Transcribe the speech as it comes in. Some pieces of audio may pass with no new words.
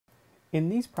In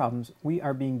these problems, we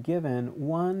are being given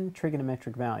one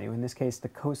trigonometric value. In this case, the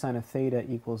cosine of theta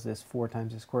equals this 4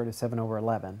 times the square root of 7 over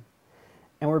 11.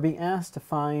 And we're being asked to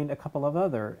find a couple of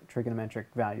other trigonometric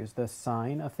values, the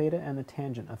sine of theta and the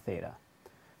tangent of theta.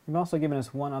 They've also given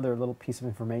us one other little piece of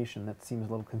information that seems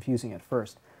a little confusing at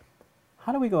first.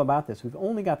 How do we go about this? We've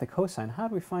only got the cosine. How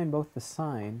do we find both the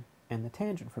sine and the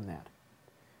tangent from that?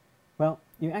 Well,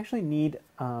 you actually need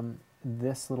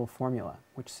this little formula,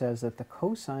 which says that the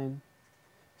cosine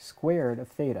squared of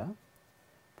theta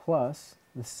plus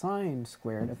the sine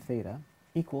squared of theta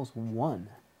equals 1.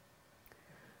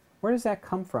 Where does that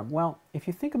come from? Well, if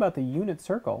you think about the unit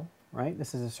circle, right,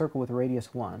 this is a circle with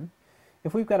radius 1.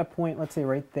 If we've got a point, let's say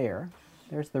right there,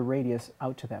 there's the radius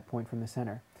out to that point from the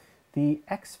center. The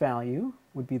x value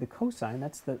would be the cosine,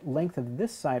 that's the length of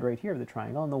this side right here of the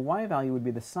triangle, and the y value would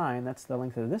be the sine, that's the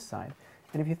length of this side.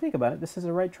 And if you think about it, this is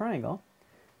a right triangle,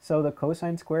 so the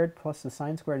cosine squared plus the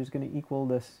sine squared is going to equal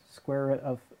the square root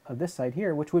of this side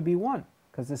here, which would be 1,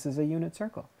 because this is a unit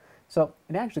circle. So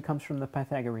it actually comes from the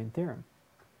Pythagorean theorem.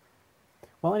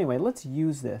 Well, anyway, let's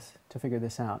use this to figure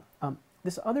this out.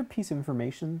 This other piece of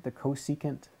information, the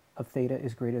cosecant of theta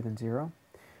is greater than 0.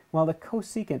 Well, the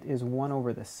cosecant is 1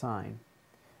 over the sine.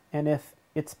 And if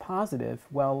it's positive,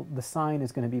 well, the sine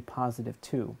is going to be positive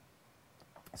 2.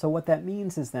 So what that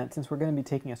means is that since we're going to be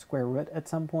taking a square root at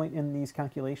some point in these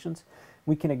calculations,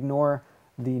 we can ignore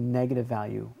the negative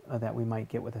value that we might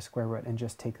get with a square root and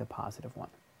just take the positive one.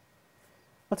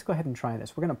 Let's go ahead and try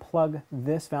this. We're going to plug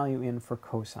this value in for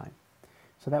cosine.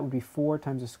 So that would be 4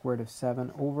 times the square root of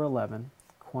 7 over 11,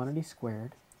 quantity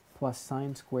squared, plus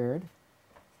sine squared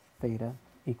theta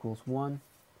equals 1.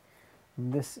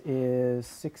 This is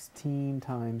 16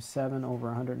 times 7 over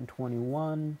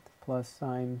 121 plus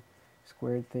sine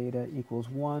squared theta equals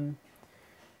 1.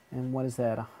 And what is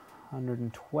that?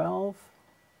 112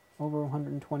 over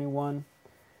 121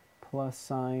 plus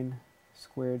sine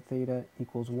squared theta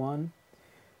equals 1.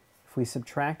 If we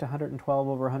subtract 112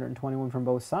 over 121 from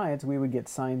both sides, we would get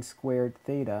sine squared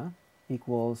theta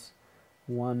equals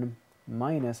 1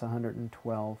 minus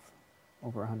 112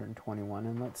 over 121.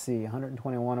 And let's see,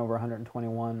 121 over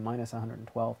 121 minus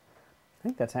 112. I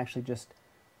think that's actually just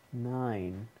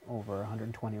 9 over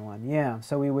 121. Yeah,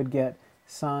 so we would get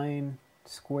sine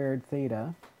squared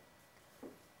theta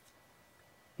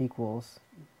equals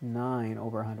 9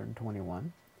 over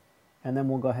 121. And then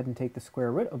we'll go ahead and take the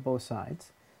square root of both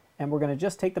sides. And we're going to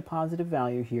just take the positive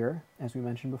value here, as we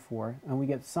mentioned before, and we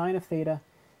get sine of theta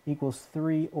equals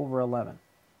 3 over 11.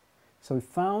 So we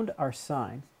found our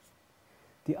sine.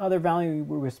 The other value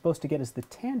we were supposed to get is the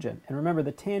tangent. And remember,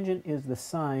 the tangent is the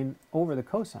sine over the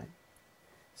cosine.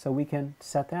 So we can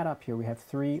set that up here. We have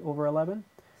 3 over 11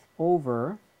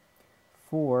 over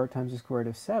 4 times the square root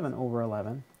of 7 over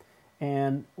 11.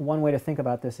 And one way to think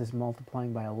about this is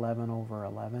multiplying by 11 over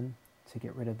 11 to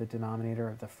get rid of the denominator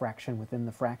of the fraction within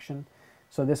the fraction.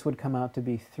 So this would come out to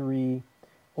be 3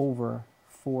 over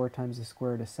 4 times the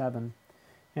square root of 7.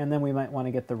 And then we might want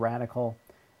to get the radical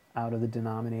out of the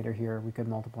denominator here. We could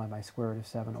multiply by square root of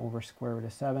 7 over square root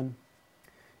of 7.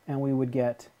 And we would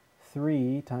get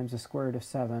 3 times the square root of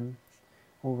 7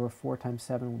 over 4 times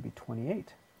 7 would be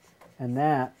 28. And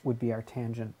that would be our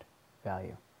tangent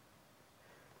value.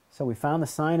 So we found the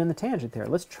sine and the tangent there.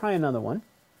 Let's try another one.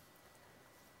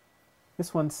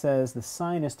 This one says the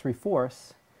sine is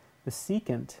 3/4, the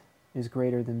secant is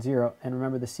greater than 0, and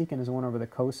remember the secant is 1 over the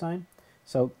cosine,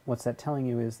 so what's that telling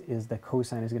you is the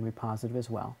cosine is going to be positive as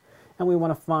well. And we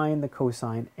want to find the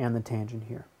cosine and the tangent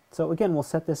here. So again, we'll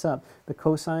set this up. The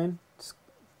cosine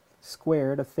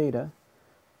squared of theta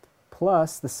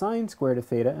plus the sine squared of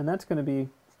theta, and that's going to be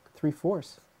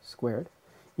 3/4 squared,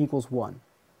 equals 1.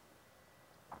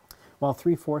 Well,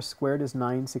 3/4 squared is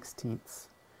 9/16.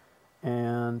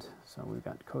 And so we've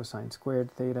got cosine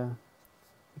squared theta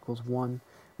equals 1.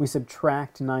 We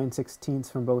subtract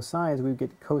 9/16 from both sides. We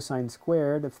get cosine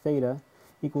squared of theta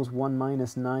equals 1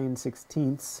 minus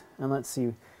 9/16. And let's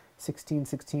see,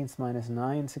 16/16 minus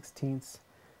 9/16.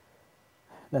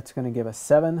 That's going to give us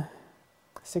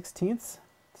 7/16.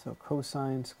 So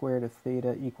cosine squared of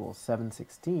theta equals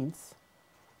 7/16.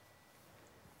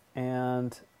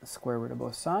 And square root of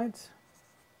both sides.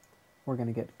 We're going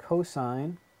to get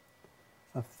cosine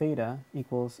of theta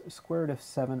equals square root of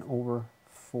 7 over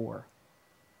 4.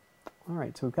 All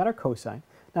right, so we've got our cosine.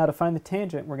 Now to find the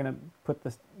tangent, we're going to put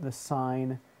the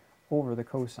sine over the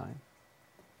cosine.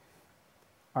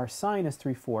 Our sine is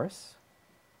 3/4,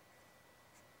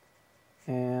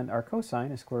 and our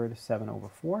cosine is square root of 7 over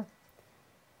 4.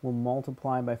 We'll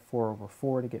multiply by 4 over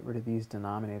 4 to get rid of these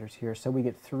denominators here. So we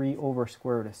get 3 over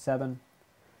square root of 7.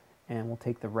 and we'll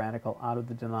take the radical out of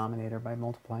the denominator by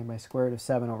multiplying by square root of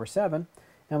 7 over 7,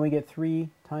 and we get 3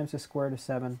 times the square root of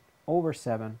 7 over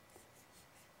 7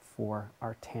 for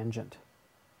our tangent.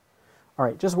 All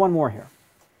right, just one more here.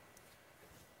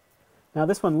 Now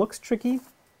this one looks tricky,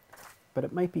 but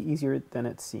it might be easier than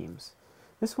it seems.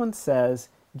 This one says,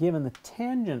 given the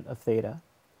tangent of theta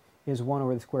is 1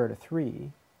 over the square root of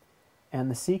 3, and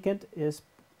the secant is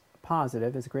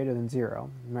positive, is greater than 0.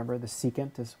 Remember, the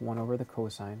secant is 1 over the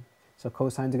cosine. So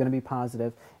cosines are going to be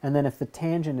positive. And then if the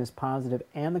tangent is positive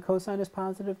and the cosine is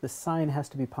positive, the sine has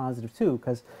to be positive too,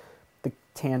 because the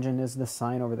tangent is the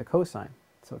sine over the cosine.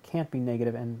 So it can't be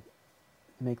negative and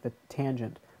make the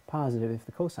tangent positive if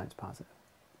the cosine is positive.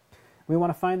 We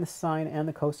want to find the sine and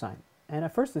the cosine. And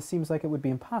at first this seems like it would be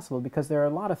impossible because there are a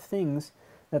lot of things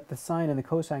that the sine and the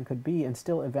cosine could be and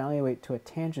still evaluate to a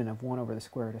tangent of 1 over the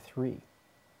square root of 3.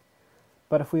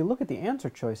 But if we look at the answer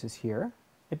choices here,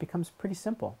 it becomes pretty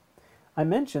simple. I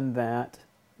mentioned that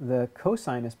the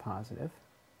cosine is positive,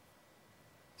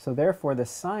 so therefore the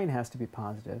sine has to be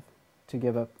positive to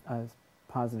give a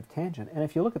positive tangent. And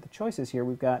if you look at the choices here,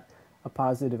 we've got a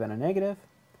positive and a negative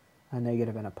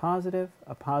and a positive,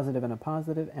 a positive and a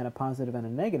positive, and a positive and a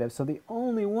negative. So the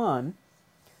only one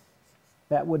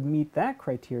that would meet that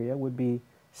criteria would be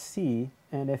C.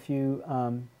 And if you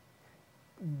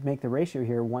make the ratio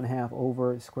here 1/2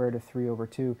 over square root of 3 over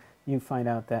 2, you find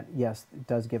out that, yes, it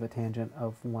does give a tangent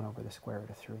of 1 over the square root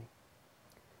of 3.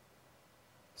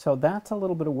 So that's a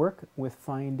little bit of work with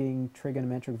finding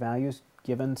trigonometric values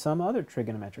given some other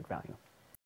trigonometric value.